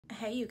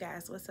Hey you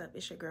guys, what's up?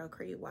 It's your girl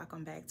Creed.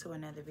 Welcome back to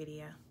another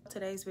video.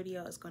 Today's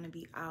video is going to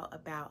be all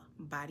about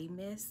body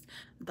mist.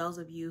 Those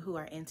of you who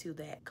are into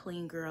that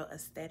clean girl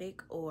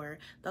aesthetic, or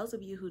those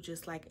of you who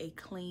just like a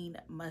clean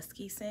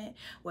musky scent,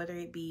 whether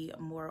it be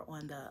more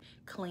on the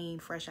clean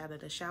fresh out of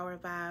the shower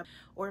vibe,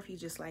 or if you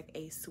just like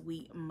a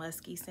sweet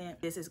musky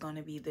scent, this is going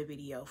to be the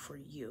video for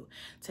you.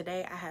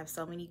 Today I have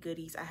so many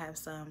goodies. I have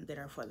some that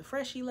are for the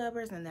freshy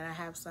lovers, and then I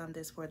have some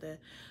that's for the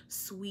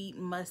sweet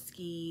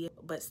musky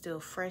but still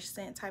fresh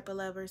scent type of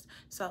lovers.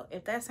 So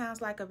if that sounds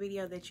like a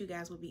video that you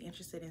guys would be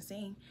interested in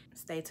seeing,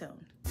 stay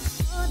tuned.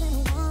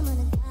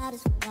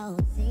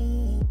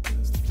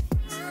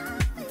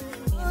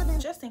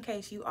 And just in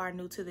case you are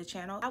new to the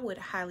channel, I would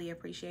highly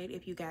appreciate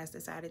if you guys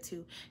decided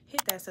to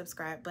hit that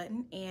subscribe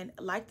button and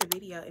like the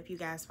video if you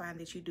guys find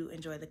that you do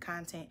enjoy the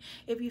content.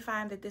 If you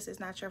find that this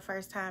is not your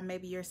first time,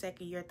 maybe your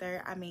second, your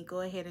third,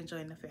 go ahead and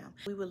join the fam.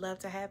 We would love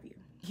to have you.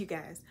 You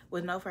guys,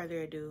 with no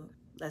further ado,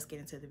 let's get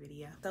into the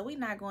video. So we're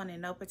not going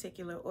in no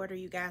particular order,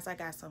 you guys. I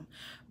got some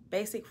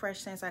basic fresh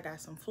scents, I got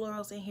some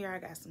florals in here, I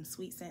got some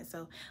sweet scents,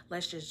 so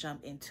let's just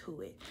jump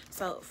into it.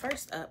 So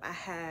first up, I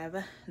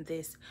have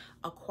this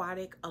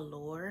Aquatic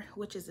Allure,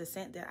 which is a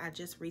scent that I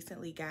just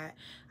recently got,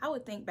 I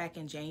would think back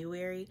in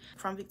January,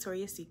 from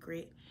Victoria's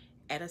Secret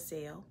at a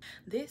sale.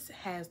 This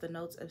has the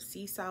notes of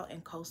sea salt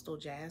and coastal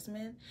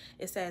jasmine.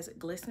 It says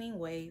glistening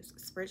waves,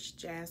 spritz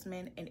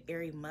jasmine, and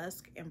airy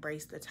musk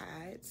embrace the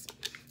tides.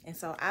 And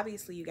so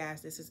obviously, you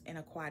guys, this is an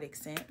aquatic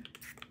scent.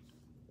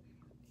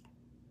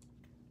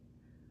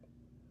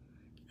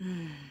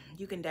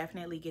 You can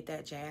definitely get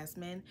that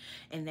jasmine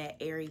and that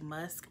airy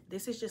musk.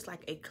 This is just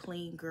like a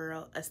clean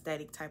girl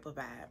aesthetic type of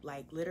vibe.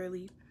 Like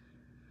literally,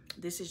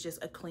 this is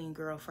just a clean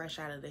girl fresh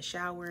out of the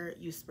shower.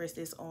 You spritz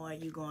this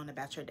on, you go on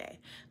about your day.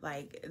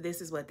 Like,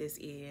 this is what this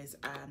is.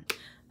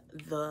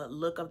 The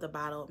look of the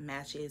bottle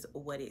matches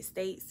what it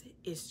states.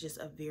 It's just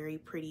a very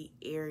pretty,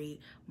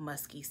 airy,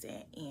 musky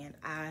scent, and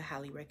I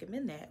highly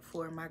recommend that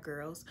for my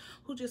girls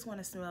who just want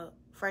to smell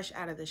fresh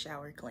out of the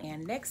shower clean.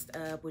 And next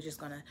up, we're just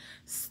gonna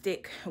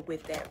stick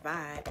with that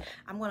vibe.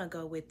 I'm gonna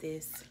go with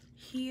this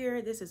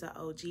here. This is an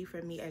OG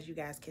for me. As you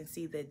guys can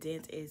see, the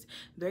dent is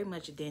very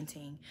much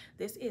denting.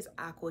 This is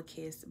Aqua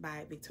Kiss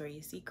by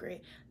Victoria's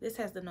Secret. This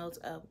has the notes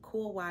of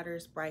cool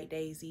waters, bright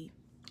daisy,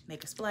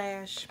 make a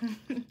splash.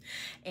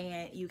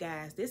 And you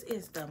guys, this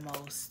is the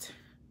most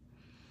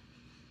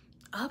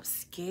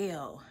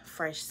upscale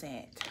fresh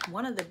scent,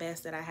 one of the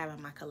best that I have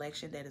in my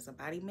collection that is a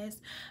body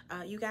mist.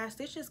 You guys,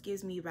 this just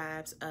gives me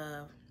vibes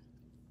of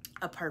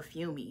a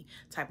perfumey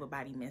type of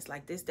body mist.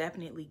 Like, this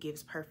definitely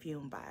gives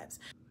perfume vibes.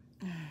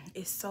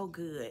 It's so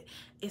good.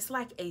 It's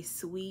like a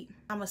sweet,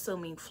 I'm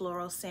assuming,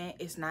 floral scent.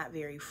 It's not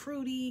very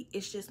fruity.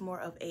 It's just more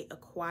of a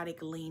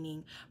aquatic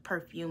leaning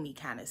perfumey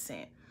kind of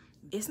scent.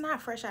 It's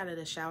not fresh out of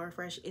the shower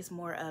fresh. It's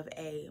more of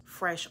a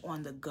fresh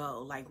on the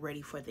go, like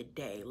ready for the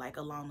day, like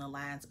along the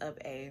lines of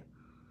a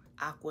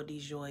Aqua di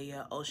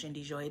Gioia, Ocean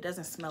di Gioia. It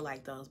doesn't smell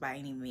like those by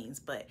any means,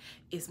 but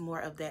it's more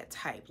of that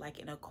type, like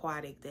an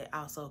aquatic that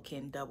also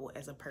can double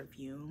as a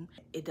perfume.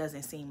 It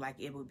doesn't seem like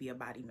it would be a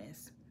body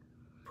mist.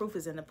 Proof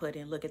is in the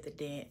pudding. Look at the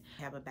dent.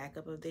 I have a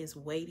backup of this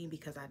waiting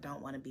because I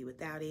don't want to be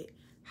without it.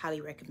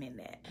 Highly recommend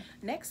that.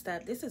 Next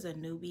up, this is a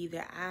newbie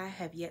that I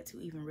have yet to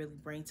even really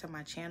bring to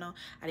my channel.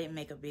 I didn't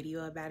make a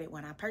video about it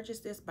when I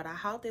purchased this, but I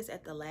hauled this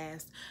at the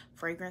last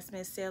fragrance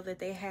mist sale that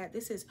they had.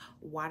 This is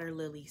Water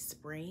Lily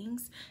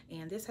Springs,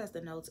 and this has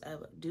the notes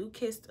of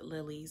dew-kissed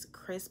lilies,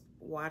 crisp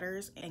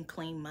waters, and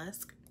clean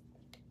musk.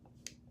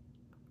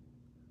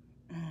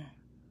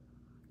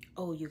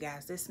 Oh, you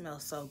guys, this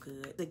smells so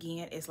good.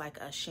 Again, it's like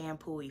a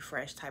shampoo-y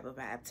fresh type of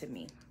vibe to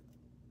me.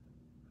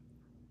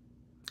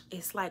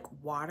 It's like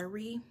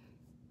watery,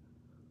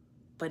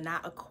 but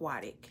not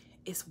aquatic.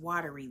 It's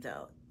watery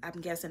though.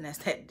 I'm guessing that's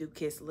that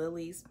dew-kissed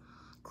lilies,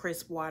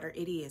 crisp water.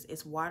 It is.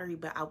 It's watery,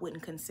 but I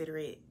wouldn't consider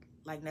it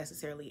like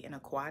necessarily an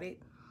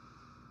aquatic.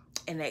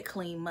 And that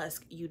clean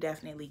musk, you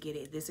definitely get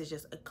it. This is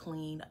just a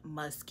clean,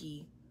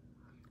 musky,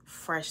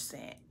 fresh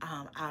scent.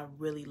 I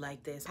really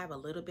like this. I have a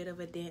little bit of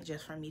a dent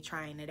just from me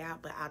trying it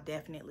out, but I'll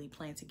definitely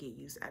plan to get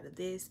use out of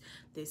this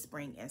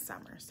spring and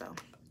summer. So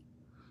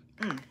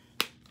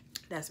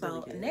that's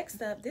really good.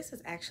 Next up, this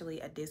is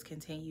actually a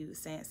discontinued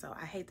scent, so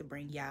I hate to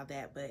bring y'all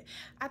that, but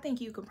I think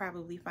you can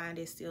probably find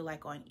it still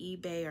like on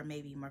eBay or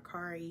maybe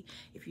Mercari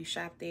if you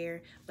shop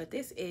there. But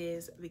this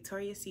is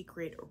Victoria's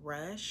Secret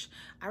Rush.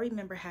 I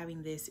remember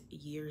having this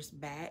years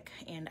back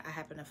and I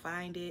happened to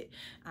find it.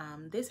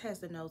 This has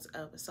the notes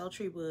of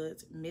sultry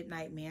woods,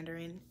 midnight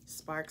mandarin,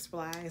 sparks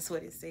fly is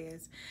what it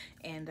says.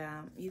 And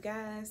you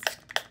guys,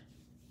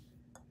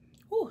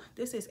 ooh,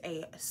 this is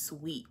a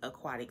sweet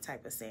aquatic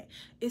type of scent.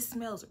 It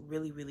smells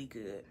really, really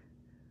good.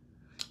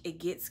 It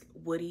gets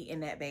woody in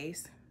that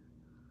base.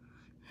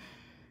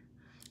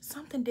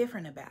 Something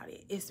different about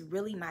it. It's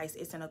really nice.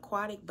 It's an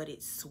aquatic, but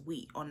it's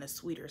sweet, on the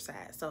sweeter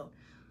side. So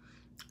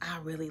I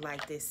really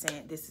like this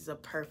scent. This is a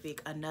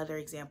perfect, another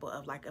example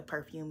of like a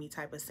perfumey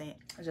type of scent,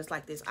 just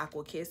like this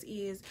Aqua Kiss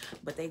is,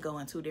 but they go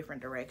in two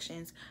different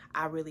directions.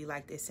 I really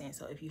like this scent.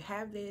 So if you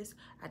have this,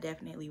 I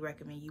definitely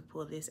recommend you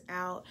pull this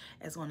out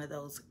as one of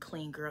those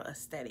clean girl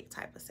aesthetic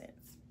type of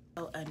scents.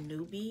 So a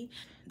newbie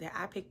that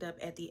I picked up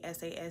at the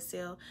SAS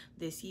sale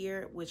this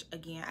year, which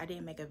again, I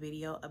didn't make a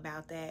video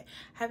about that.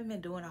 I haven't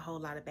been doing a whole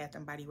lot of Bath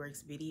 & Body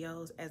Works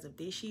videos as of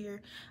this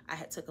year. I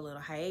had took a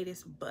little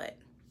hiatus, but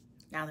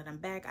now that I'm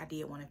back, I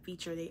did want to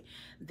feature it.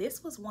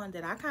 This was one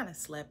that I kind of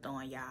slept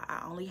on, y'all.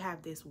 I only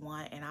have this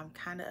one and I'm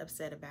kind of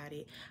upset about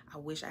it. I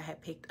wish I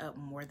had picked up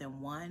more than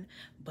one,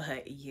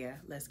 but yeah,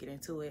 let's get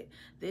into it.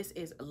 This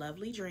is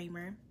Lovely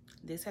Dreamer.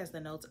 This has the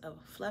notes of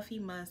fluffy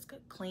musk,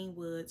 clean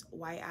woods,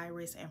 white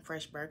iris, and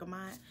fresh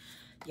bergamot.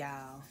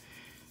 Y'all,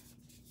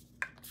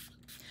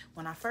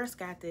 when I first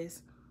got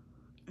this,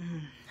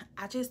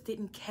 I just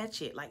didn't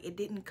catch it. Like, it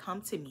didn't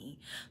come to me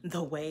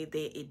the way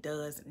that it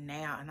does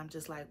now. And I'm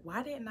just like,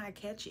 why didn't I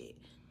catch it?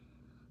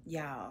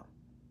 Y'all,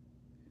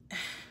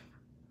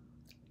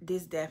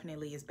 this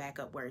definitely is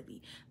backup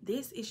worthy.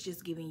 This is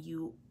just giving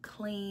you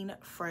clean,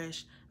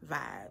 fresh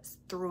vibes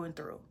through and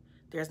through.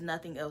 There's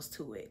nothing else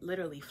to it.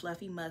 Literally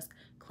fluffy musk,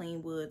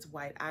 clean woods,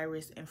 white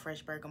iris, and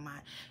fresh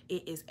bergamot.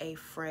 It is a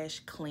fresh,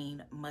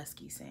 clean,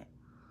 musky scent.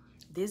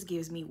 This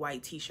gives me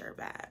white t-shirt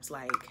vibes.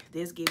 Like,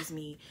 this gives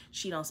me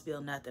she don't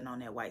spill nothing on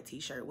that white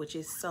t-shirt, which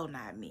is so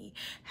not me.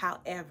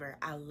 However,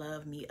 I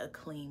love me a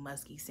clean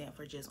musky scent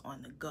for just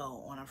on the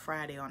go, on a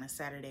Friday, on a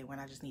Saturday, when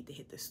I just need to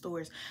hit the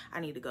stores.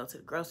 I need to go to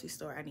the grocery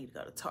store. I need to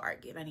go to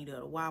Target. I need to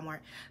go to Walmart.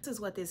 This is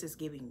what this is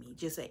giving me.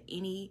 Just an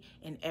any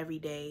and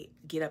everyday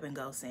get up and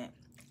go scent.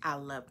 I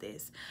love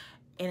this.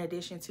 In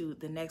addition to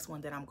the next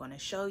one that I'm going to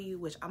show you,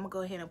 which I'm gonna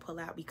go ahead and pull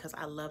out because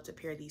I love to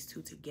pair these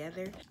two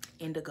together,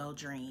 Indigo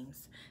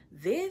Dreams.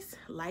 This,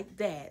 like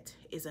that,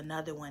 is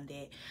another one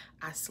that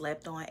I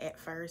slept on at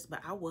first,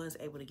 but I was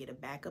able to get a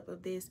backup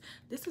of this.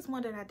 This is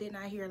one that I did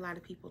not hear a lot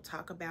of people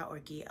talk about or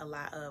get a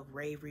lot of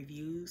rave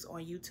reviews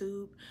on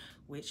YouTube,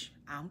 which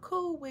I'm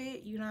cool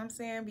with, you know what I'm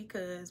saying?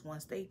 Because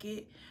once they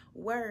get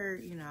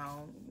word, you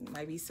know,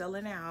 might be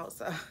selling out.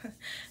 So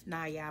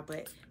nah, y'all,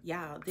 but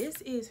y'all,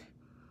 this is,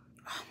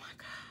 oh my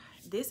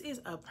God, this is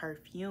a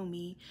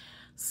perfumey,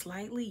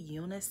 slightly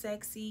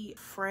unisexy,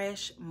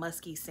 fresh,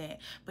 musky scent,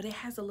 but it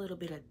has a little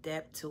bit of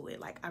depth to it.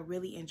 Like, I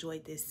really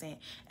enjoyed this scent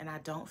and I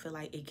don't feel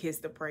like it gets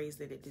the praise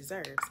that it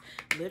deserves.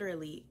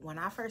 Literally, when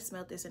I first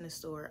smelled this in the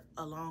store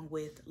along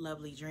with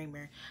Lovely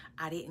Dreamer,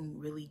 I didn't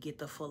really get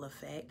the full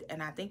effect.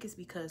 And I think it's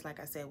because, like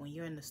I said, when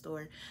you're in the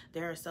store,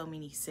 there are so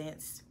many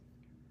scents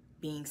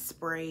being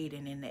sprayed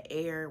and in the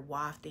air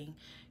wafting,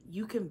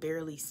 you can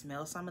barely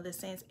smell some of the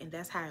scents, and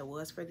that's how it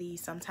was for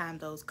these. Sometimes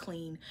those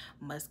clean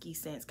musky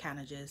scents kind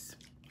of just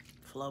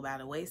flow by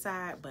the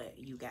wayside, but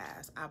you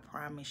guys, I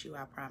promise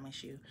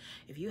you,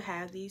 if you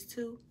have these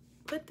two,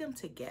 put them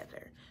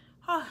together.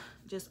 Oh,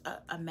 just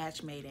a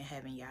match made in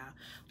heaven, y'all.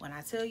 When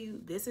I tell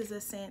you this is a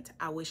scent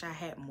I wish I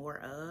had more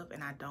of,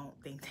 and I don't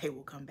think they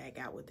will come back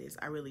out with this.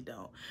 I really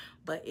don't.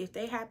 But if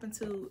they happen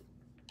to,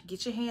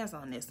 get your hands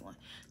on this one.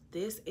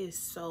 This is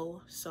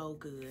so, so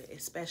good,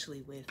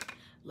 especially with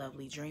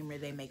Lovely Dreamer.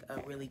 They make a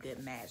really good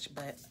match.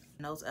 But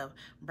notes of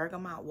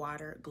bergamot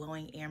water,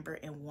 glowing amber,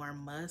 and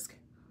warm musk.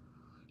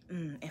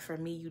 And for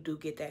me, you do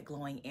get that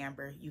glowing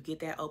amber. You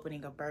get that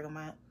opening of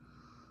bergamot.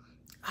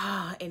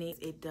 Ah, and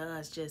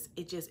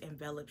it just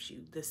envelops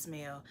you, the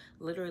smell.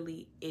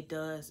 Literally, it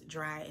does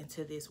dry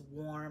into this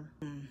warm,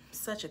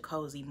 such a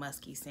cozy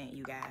musky scent,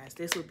 you guys.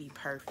 This would be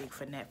perfect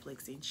for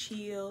Netflix and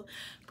chill.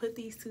 Put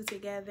these two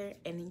together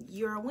and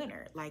you're a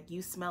winner. Like,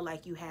 you smell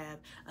like you have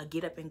a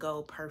get up and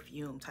go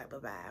perfume type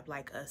of vibe,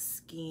 like a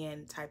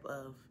skin type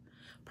of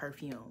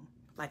perfume,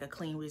 like a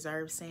clean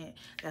reserve scent.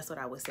 That's what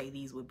I would say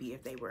these would be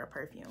if they were a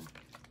perfume.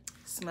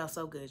 Smell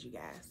so good, you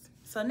guys.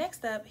 So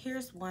next up,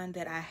 here's one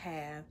that I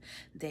have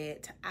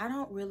that I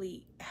don't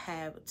really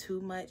have too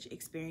much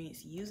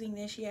experience using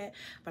this yet,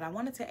 but I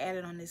wanted to add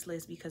it on this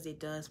list because it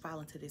does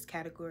fall into this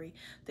category.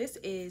 This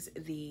is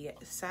the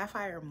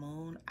Sapphire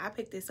Moon. I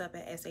picked this up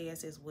at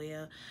SAS as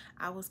well.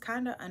 I was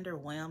kind of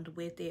underwhelmed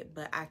with it,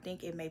 but I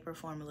think it may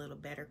perform a little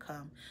better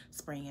come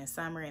spring and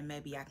summer, and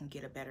maybe I can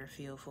get a better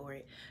feel for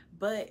it.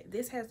 But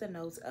this has the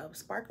notes of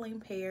sparkling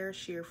pear,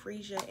 sheer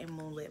freesia, and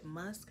moonlit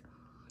musk.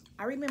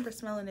 I remember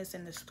smelling this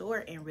in the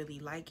store and really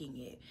liking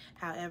it.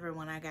 However,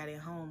 when I got it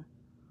home,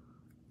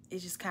 it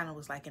just kind of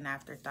was like an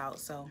afterthought.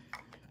 So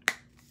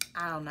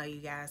I don't know, you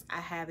guys.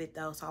 I have it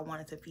though, so I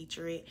wanted to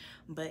feature it.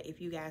 But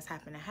if you guys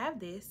happen to have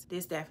this,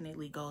 this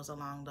definitely goes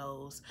along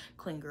those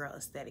clean girl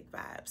aesthetic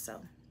vibes. So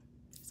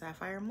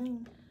Sapphire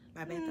Moon.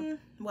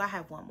 Well, I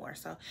have one more.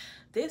 So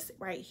this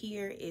right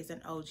here is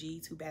an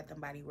OG to Bath &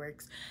 Body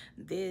Works.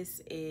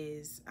 This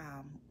is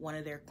one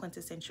of their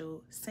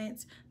quintessential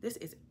scents. This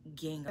is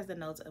Gingham. It has the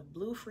notes of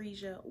blue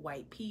freesia,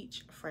 white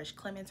peach, fresh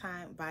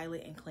clementine,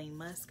 violet, and clean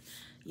musk.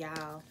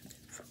 Y'all,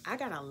 I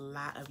got a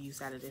lot of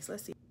use out of this.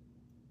 Let's see.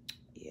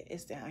 Yeah,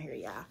 it's down here,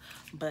 y'all.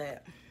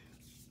 But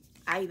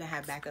I even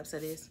have backups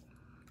of this.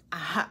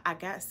 I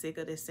got sick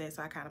of this scent,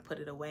 so I kind of put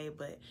it away.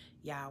 But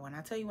y'all, when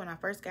I tell you, when I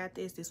first got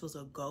this was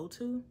a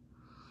go-to.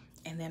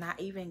 And then I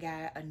even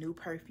got a new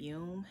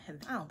perfume.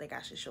 I don't think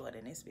I should show it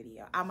in this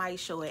video. I might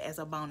show it as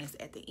a bonus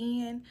at the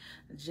end,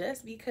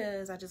 just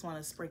because I just want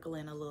to sprinkle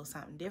in a little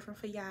something different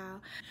for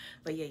y'all.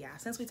 But yeah, y'all,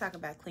 since we talk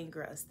about clean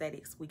girl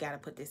aesthetics, we got to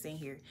put this in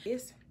here.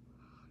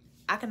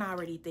 I can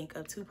already think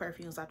of 2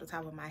 perfumes off the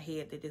top of my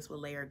head that this will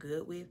layer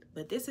good with.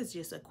 But this is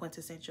just a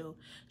quintessential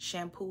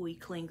shampoo-y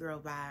clean girl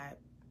vibe,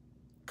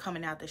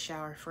 coming out the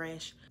shower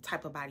fresh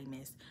type of body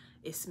mist.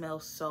 It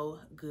smells so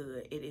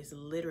good. It is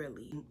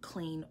literally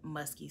clean,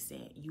 musky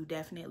scent. You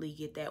definitely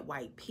get that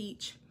white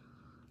peach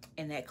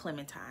and that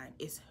clementine.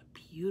 It's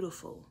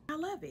beautiful. I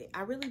love it.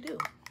 I really do.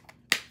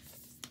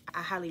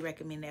 I highly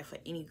recommend that for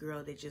any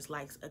girl that just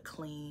likes a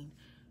clean,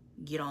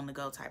 get on the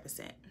go type of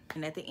scent.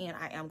 And at the end,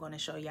 I am going to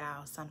show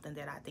y'all something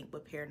that I think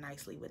would pair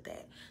nicely with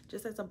that,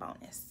 just as a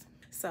bonus.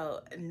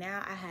 So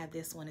now I have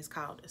this one. It's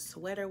called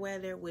Sweater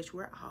Weather, which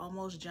we're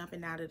almost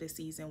jumping out of the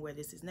season where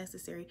this is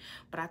necessary,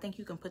 but I think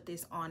you can put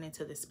this on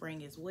into the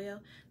spring as well.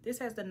 This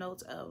has the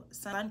notes of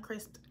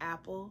sun-crisped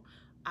apple,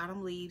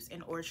 autumn leaves,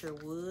 and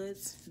orchard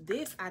woods.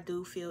 This I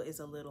do feel is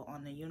a little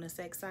on the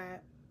unisex side,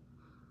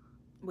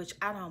 which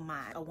I don't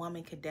mind. A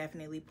woman could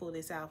definitely pull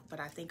this out, but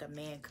I think a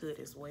man could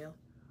as well.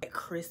 That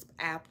crisp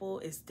apple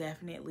is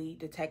definitely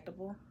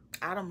detectable.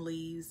 Autumn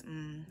leaves,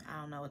 I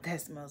don't know what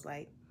that smells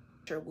like.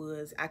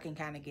 Woods, I can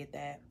kind of get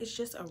that. It's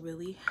just a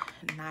really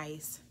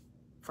nice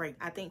fragrance.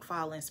 I think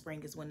fall and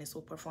spring is when this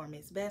will perform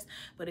its best,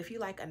 but if you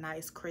like a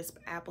nice crisp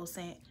apple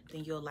scent,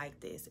 then you'll like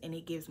this, and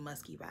it gives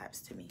musky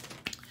vibes to me.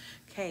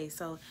 Okay,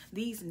 so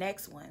these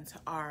next ones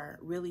are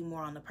really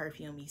more on the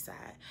perfumey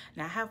side.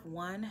 Now I have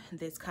one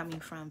that's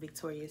coming from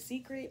Victoria's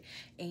Secret,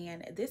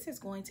 and this is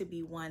going to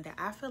be one that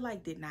I feel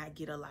like did not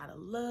get a lot of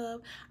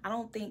love. I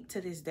don't think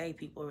to this day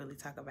people really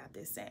talk about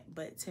this scent,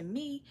 but to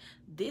me,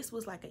 this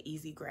was like an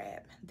easy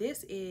grab.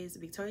 This is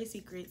Victoria's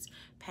Secret's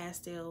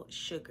Pastel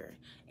Sugar,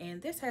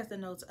 and this has the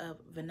notes of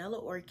vanilla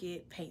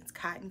orchid, paints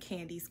cotton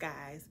candy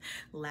skies,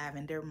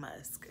 lavender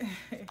musk.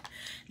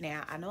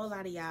 Now, I know a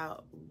lot of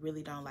y'all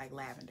really don't like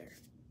lavender.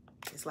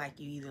 It's like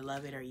you either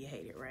love it or you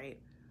hate it, right?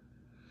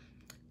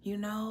 You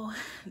know,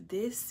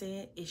 this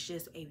scent is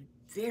just a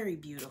very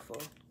beautiful,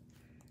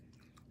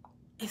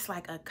 it's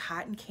like a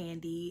cotton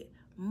candy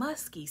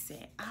musky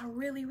scent. I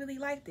really, really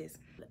like this.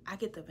 I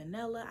get the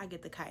vanilla, I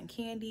get the cotton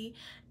candy,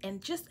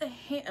 and just a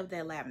hint of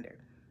that lavender.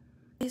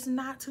 It's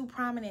not too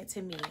prominent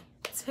to me.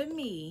 To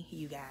me,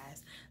 you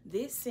guys,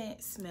 this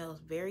scent smells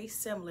very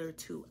similar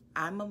to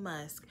I'm a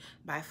Musk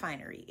by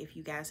Finery. If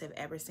you guys have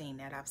ever seen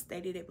that, I've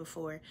stated it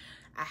before.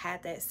 I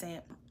had that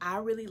scent. I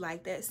really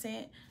like that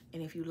scent.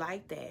 And if you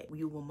like that,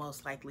 you will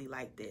most likely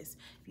like this.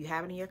 If you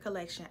have it in your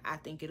collection, I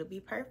think it'll be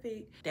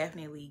perfect.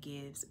 Definitely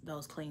gives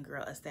those clean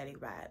girl aesthetic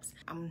vibes.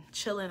 I'm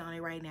chilling on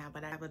it right now,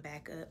 but I have a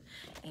backup,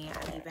 and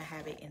I even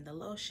have it in the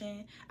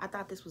lotion. I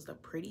thought this was the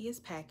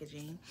prettiest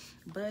packaging,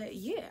 but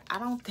yeah, I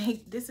don't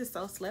think this is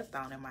so slept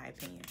on in my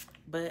opinion.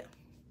 But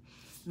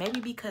maybe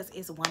because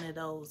it's one of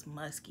those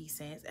musky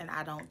scents, and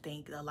I don't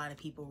think a lot of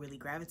people really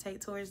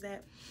gravitate towards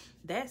that.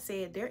 That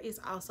said, there is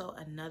also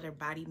another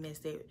body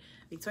mist that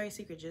Victoria's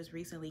Secret just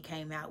recently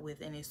came out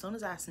with, and as soon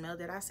as I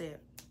smelled it, I said,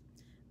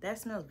 that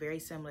smells very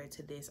similar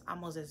to this,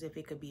 almost as if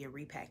it could be a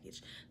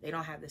repackage. They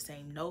don't have the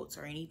same notes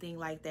or anything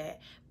like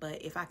that,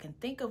 but if I can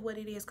think of what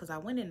it is, because I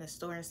went in the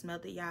store and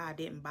smelled it, y'all, I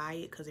didn't buy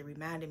it because it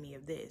reminded me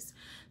of this,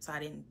 so I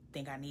didn't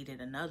think I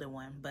needed another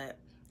one. But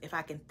if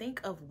I can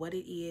think of what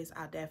it is,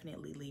 I'll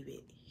definitely leave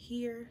it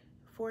here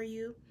for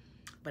you.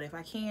 But if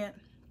I can't,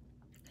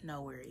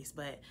 no worries.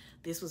 But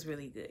this was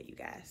really good, you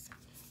guys.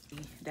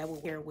 That will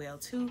pair well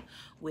too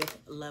with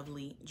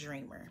Lovely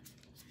Dreamer.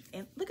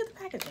 And look at the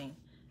packaging,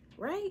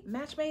 right?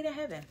 Match made in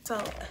heaven.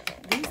 So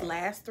these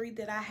last 3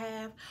 that I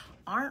have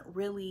aren't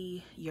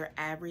really your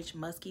average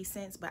musky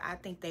scents, but I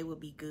think they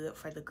would be good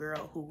for the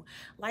girl who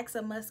likes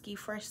a musky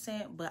fresh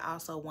scent, but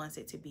also wants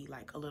it to be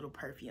like a little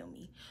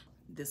perfumey.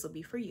 This will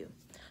be for you.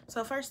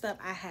 So first up,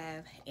 I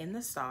have In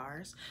the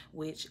Stars,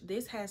 which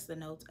this has the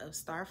notes of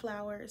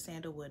starflower,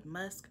 sandalwood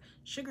musk,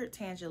 sugared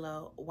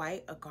tangelo,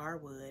 white agar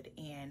wood,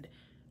 and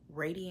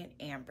radiant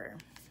amber.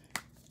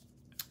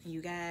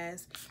 You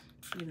guys,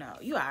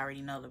 you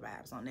already know the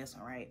vibes on this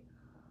one, right?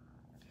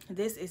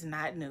 This is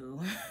not new.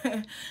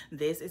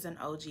 This is an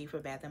OG for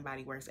Bath &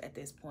 Body Works at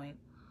this point.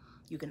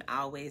 You can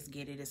always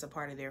get it. It's a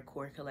part of their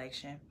core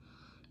collection.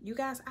 You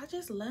guys, I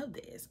just love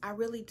this. I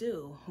really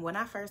do. When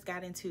I first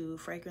got into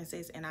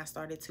fragrances and I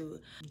started to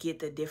get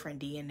the different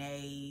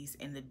DNAs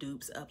and the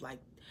dupes of like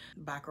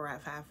Baccarat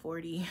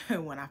 540,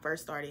 when I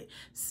first started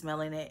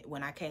smelling it,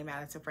 when I came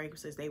out into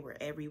fragrances, they were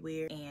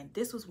everywhere. And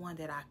this was one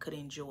that I could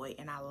enjoy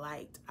and I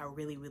liked. I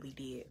really, really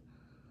did.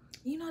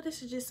 You know,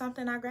 this is just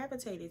something I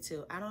gravitated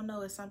to. I don't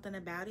know, it's something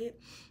about it.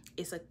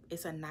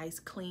 It's a nice,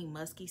 clean,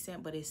 musky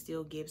scent, but it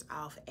still gives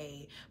off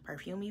a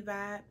perfumey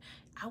vibe.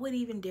 I would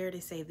even dare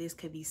to say this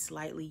could be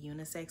slightly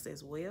unisex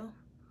as well.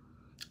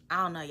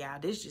 I don't know, y'all,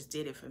 this just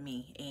did it for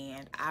me,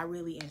 and I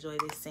really enjoy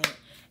this scent,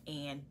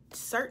 and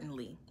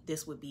certainly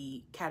this would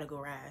be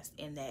categorized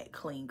in that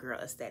clean girl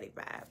aesthetic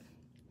vibe.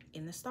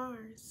 In the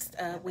stars,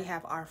 we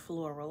have our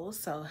florals.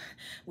 So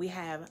we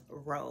have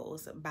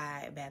Rose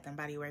by Bath and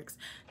Body Works.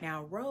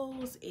 Now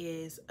Rose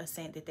is a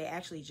scent that they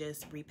actually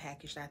just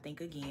repackaged, I think,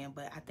 again,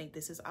 but I think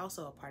this is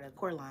also a part of the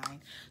core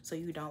line, so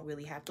you don't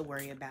really have to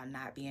worry about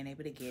not being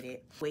able to get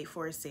it. Wait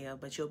for a sale,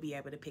 but you'll be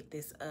able to pick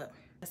this up.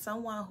 As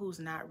someone who's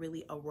not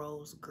really a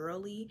rose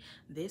girly,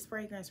 this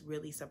fragrance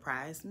really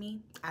surprised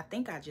me. I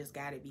think I just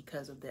got it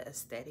because of the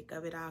aesthetic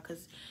of it all,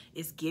 because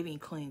it's giving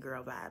clean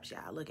girl vibes,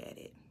 y'all. Look at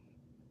it.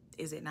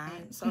 Is it not?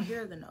 So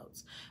here are the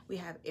notes. We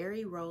have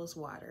airy rose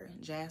water,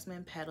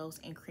 jasmine petals,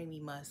 and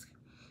creamy musk.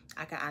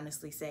 I can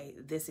honestly say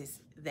this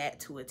is that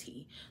to a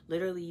T.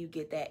 Literally, you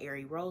get that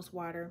airy rose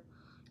water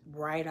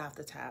right off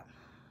the top.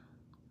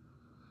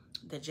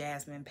 The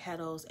jasmine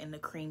petals and the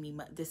creamy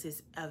musk. This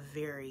is a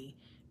very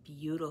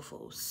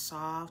beautiful,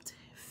 soft,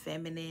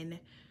 feminine,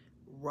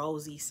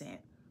 rosy scent.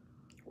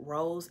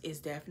 Rose is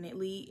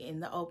definitely in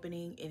the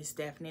opening. It's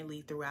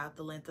definitely throughout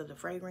the length of the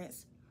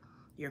fragrance.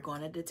 You're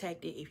going to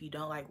detect it. If you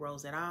don't like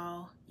rose at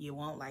all, you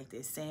won't like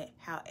this scent.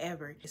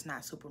 However, it's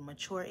not super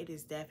mature. It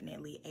is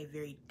definitely a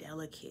very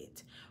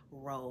delicate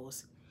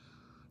rose.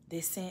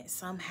 This scent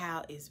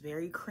somehow is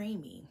very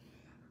creamy.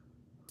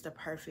 It's the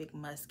perfect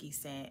musky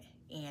scent,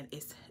 and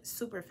it's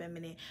super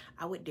feminine.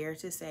 I would dare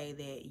to say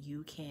that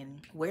you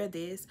can wear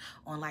this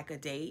on like a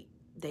date,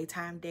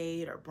 daytime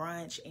date or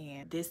brunch,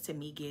 and this to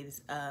me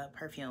gives a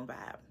perfume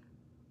vibe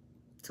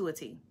to a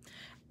T.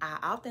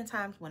 I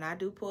oftentimes, when I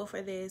do pull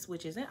for this,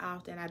 which isn't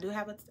often, I do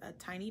have a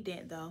tiny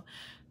dent though.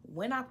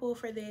 When I pull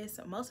for this,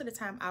 most of the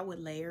time I would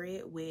layer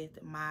it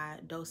with my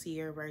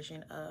dossier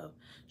version of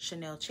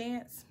Chanel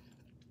Chance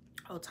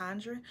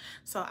Otandra.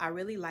 So I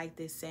really like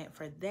this scent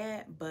for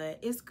that, but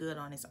it's good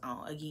on its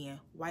own. Again,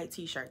 white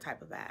t-shirt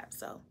type of vibe.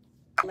 So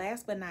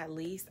last but not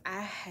least,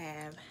 I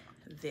have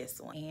this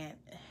one, and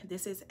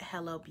this is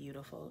Hello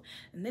Beautiful,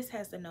 and this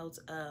has the notes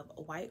of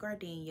white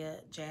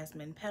gardenia,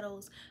 jasmine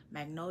petals,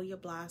 magnolia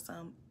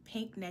blossom,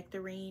 pink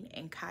nectarine,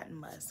 and cotton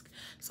musk.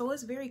 So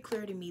it's very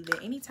clear to me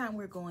that anytime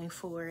we're going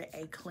for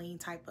a clean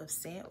type of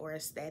scent or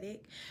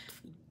aesthetic,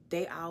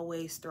 they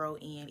always throw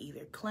in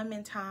either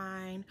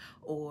clementine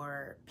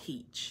or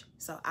peach.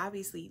 So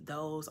obviously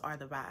those are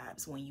the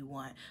vibes when you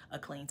want a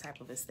clean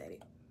type of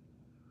aesthetic.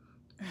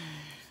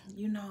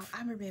 You know,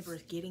 I remember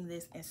getting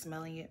this and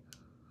smelling it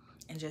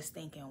and just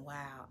thinking,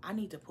 wow, I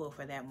need to pull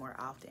for that more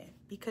often,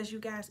 because you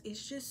guys,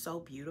 it's just so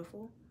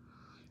beautiful.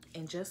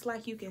 And just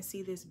like you can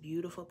see this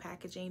beautiful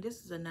packaging,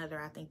 this is another,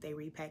 I think they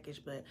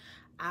repackaged, but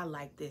I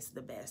like this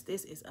the best.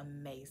 This is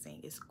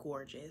amazing. It's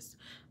gorgeous.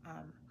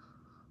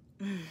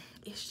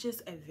 It's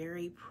just a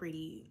very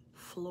pretty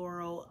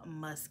floral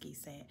musky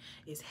scent.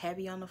 It's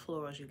heavy on the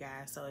florals, you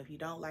guys. So if you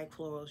don't like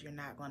florals, you're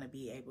not going to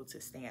be able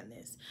to stand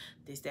this.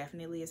 This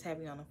definitely is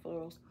heavy on the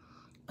florals,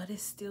 but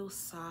it's still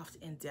soft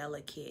and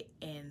delicate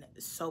and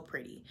so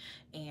pretty.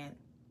 And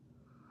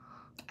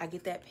I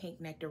get that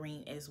pink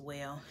nectarine as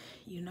well.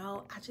 You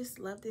know, I just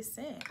love this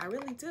scent. I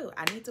really do.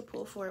 I need to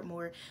pull for it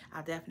more.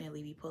 I'll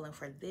definitely be pulling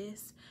for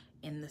this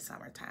in the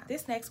summertime.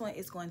 This next one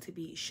is going to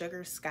be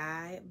Sugar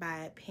Sky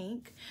by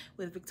Pink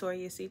with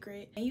Victoria's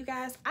Secret. And you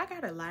guys, I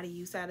got a lot of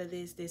use out of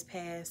this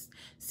past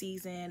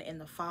season in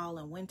the fall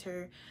and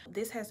winter.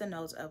 This has the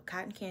notes of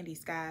cotton candy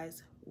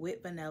skies,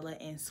 whipped vanilla,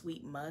 and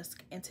sweet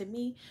musk. And to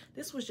me,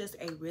 this was just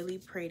a really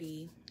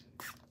pretty,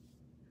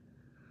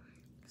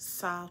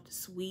 soft,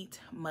 sweet,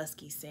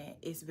 musky scent.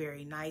 It's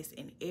very nice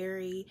and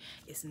airy.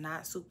 It's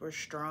not super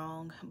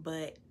strong,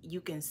 but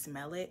you can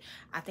smell it.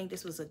 I think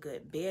this was a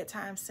good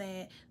bedtime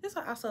scent. This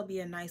will also be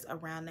a nice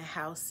around the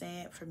house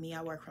scent. For me,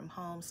 I work from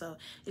home, so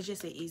it's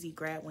just an easy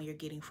grab when you're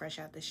getting fresh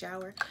out the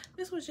shower.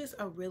 This was just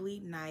a really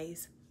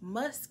nice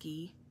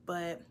musky,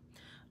 but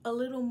a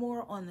little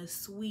more on the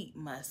sweet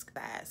musk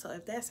side. So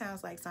if that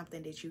sounds like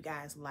something that you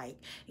guys like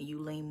and you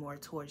lean more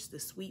towards the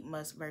sweet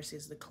musk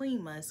versus the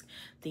clean musk,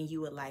 then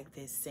you would like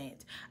this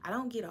scent. I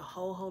don't get a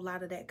whole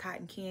lot of that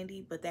cotton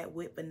candy, but that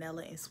whipped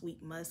vanilla and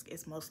sweet musk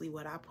is mostly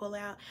what I pull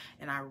out,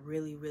 and I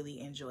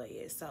really enjoy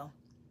it. So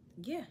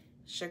yeah,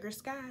 Sugar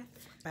Sky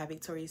by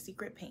Victoria's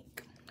Secret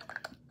Pink.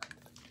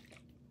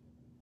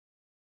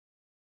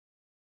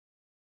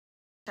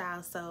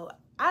 So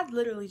I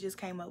literally just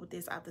came up with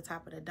this off the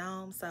top of the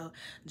dome, so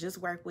just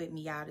work with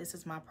me, y'all. This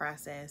is my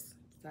process.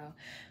 So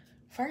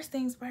first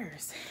things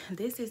first,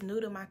 this is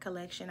new to my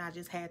collection. I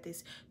just had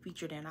this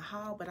featured in a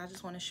haul, but I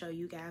just want to show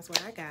you guys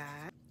what I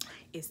got.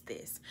 It's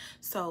this.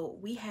 So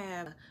we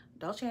have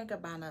Dolce &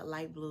 Gabbana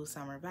Light Blue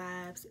Summer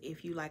Vibes.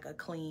 If you like a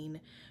clean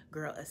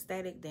girl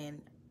aesthetic,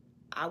 then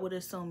I would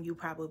assume you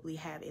probably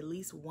have at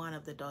least one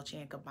of the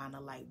Dolce & Gabbana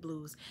light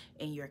blues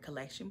in your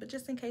collection, but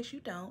just in case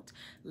you don't,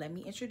 let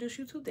me introduce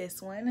you to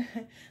this one.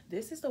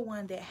 This is the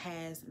one that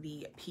has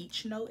the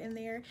peach note in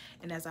there,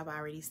 and as I've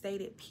already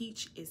stated,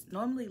 peach is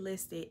normally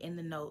listed in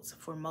the notes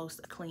for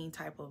most clean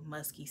type of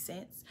musky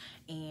scents,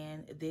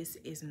 and this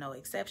is no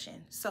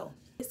exception. So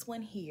this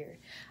one here,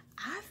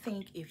 I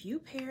think if you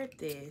paired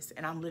this,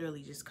 and I'm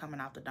literally just coming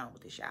off the dome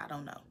with this, y'all, I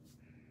don't know.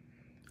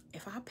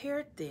 If I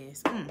paired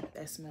this,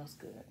 that smells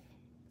good.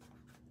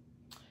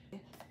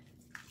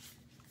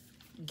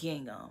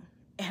 Gingham.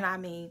 And I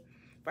mean,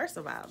 first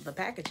of all, the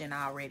packaging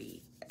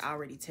already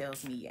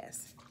tells me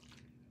yes.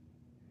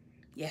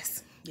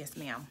 Yes, yes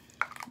ma'am.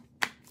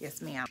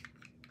 Yes ma'am.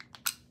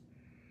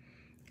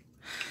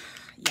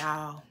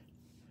 Y'all,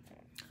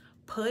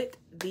 put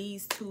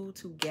these two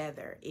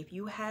together. If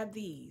you have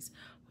these,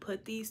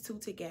 put these two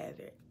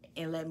together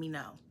and let me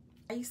know.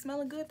 Are you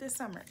smelling good this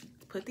summer?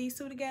 Put these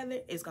two together.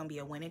 It's gonna be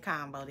a winning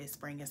combo this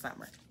spring and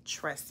summer.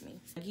 Trust me.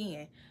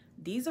 Again,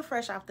 these are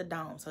fresh off the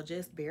dome, so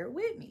just bear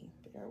with me.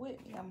 Bear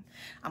with me.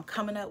 I'm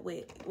coming up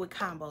with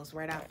combos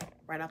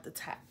right off the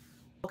top.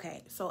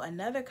 Okay, so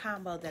another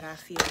combo that I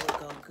feel would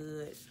go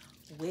good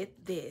with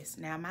this.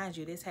 Now, mind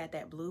you, this had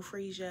that blue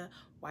freesia,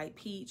 white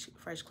peach,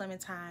 fresh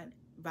clementine,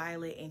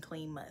 violet, and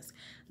clean musk.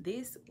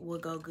 This will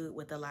go good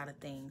with a lot of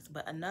things,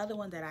 but another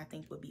one that I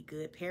think would be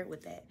good paired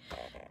with that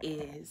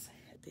is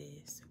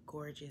this.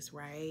 Gorgeous,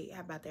 right?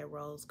 How about that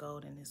rose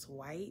gold and this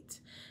white?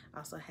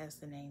 Also has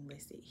the name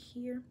listed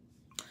here.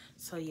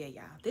 So yeah,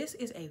 y'all, this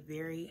is a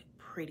very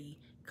pretty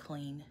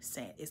clean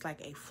scent. It's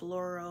like a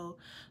floral,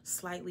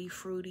 slightly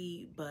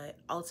fruity, but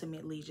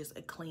ultimately just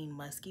a clean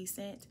musky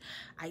scent.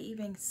 I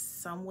even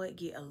somewhat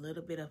get a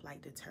little bit of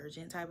like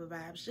detergent type of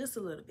vibes, just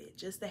a little bit,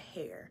 just a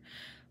hair.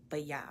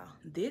 But y'all,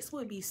 this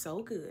would be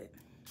so good.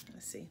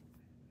 Let's see.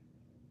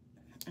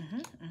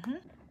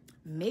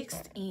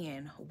 Mixed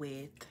in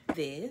with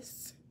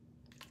this,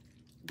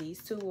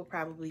 these two will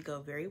probably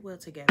go very well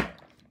together.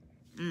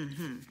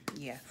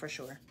 Yeah, for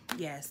sure.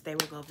 Yes, they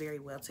will go very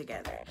well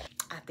together.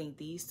 I think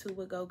these two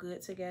would go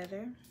good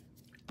together.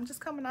 I'm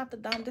just coming off the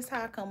dome. This is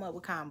how I come up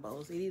with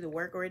combos. It either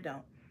work or it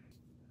don't.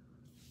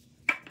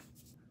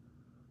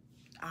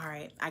 All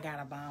right, I got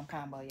a bomb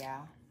combo,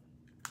 y'all.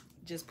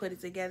 Just put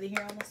it together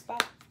here on the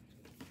spot.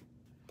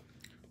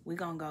 We're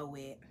gonna go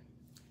with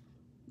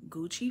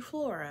Gucci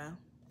Flora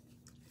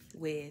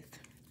with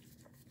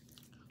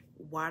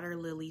Water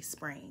Lily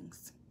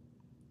Springs.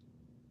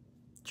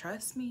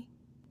 Trust me.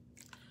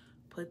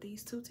 Put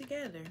these two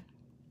together,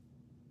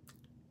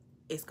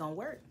 it's gonna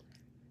work.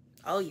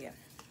 Oh yeah,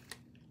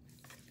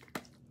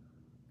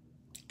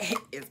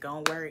 it's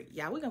gonna work.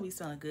 Y'all, we're gonna be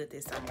feeling good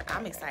this summer.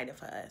 I'm excited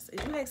for us.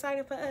 Is you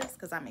excited for us?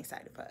 Because I'm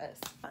excited for us.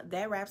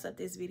 That wraps up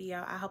this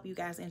video. I hope you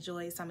guys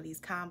enjoyed some of these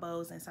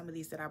combos and some of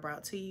these that I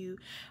brought to you.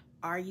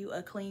 Are you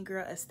a clean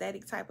girl,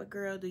 aesthetic type of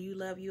girl? Do you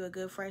love you a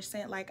good fresh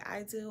scent like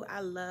I do? I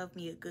love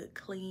me a good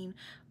clean,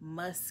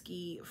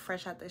 musky,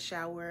 fresh out the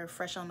shower,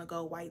 fresh on the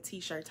go white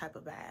t-shirt type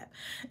of vibe.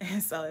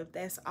 And so if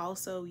that's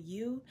also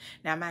you,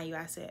 now mind you,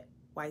 I said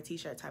white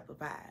t-shirt type of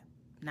vibe,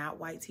 not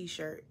white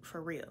t-shirt for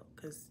real,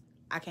 because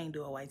I can't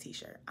do a white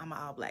t-shirt. I'm an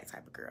all black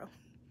type of girl.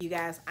 You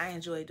guys, I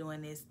enjoy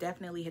doing this.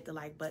 Definitely hit the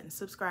like button,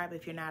 subscribe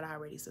if you're not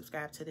already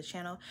subscribed to the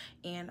channel,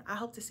 and I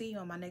hope to see you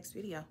on my next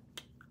video.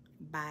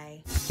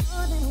 Bye.